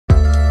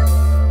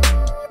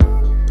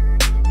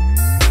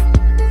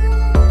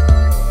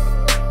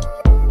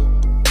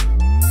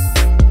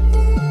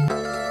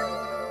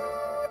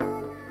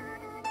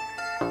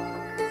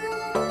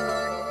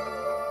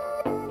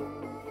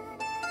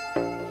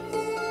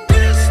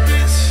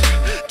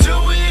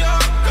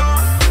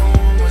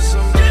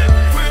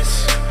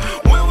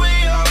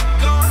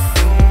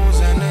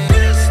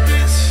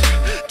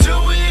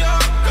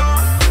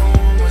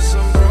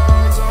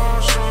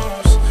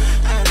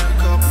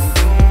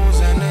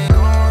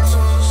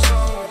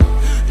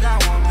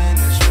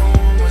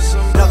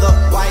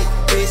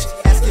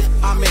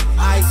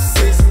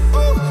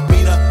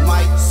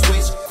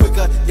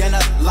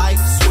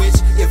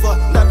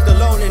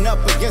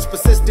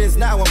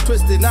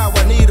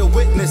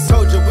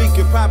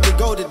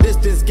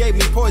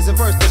poison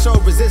first to show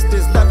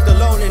resistance. Left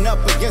alone and up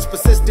against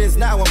persistence.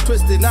 Now I'm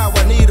twisted, now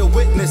I need a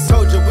witness.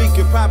 Told you we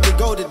could probably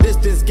go the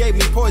distance. Gave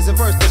me poison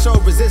first to show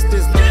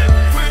resistance.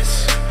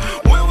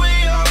 When we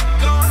all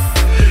gone,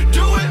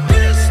 do it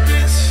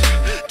distance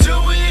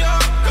till we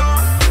all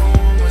gone.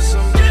 With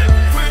some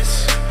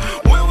difference.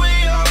 When we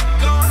all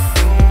gone,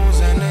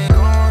 and they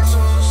gone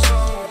so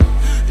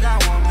soon. Now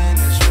I'm in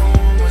this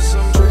room with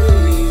some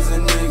trees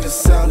and niggas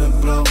selling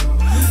blow.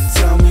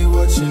 Tell me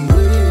what you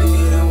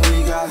need and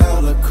we got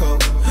hella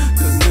coke.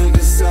 Cause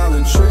niggas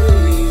selling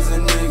trees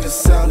and niggas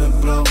selling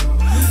blow.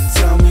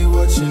 Tell me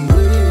what you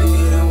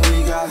need and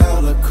we got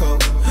hella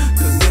coke.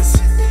 Cause this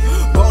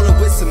Bowling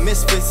with some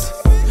misfits,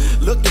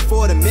 looking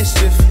for the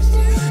mischief.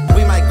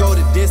 We might go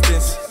the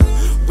distance,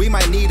 we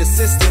might need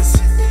assistance.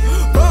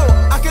 Bro,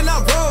 I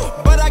cannot roll,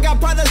 but I got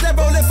partners that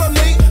rollin' for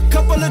me.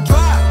 Couple of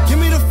drive, give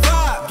me the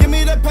fly, give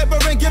me the paper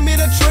and give me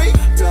the tree.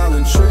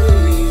 selling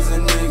trees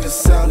and niggas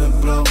selling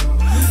blow.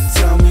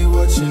 Tell me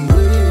what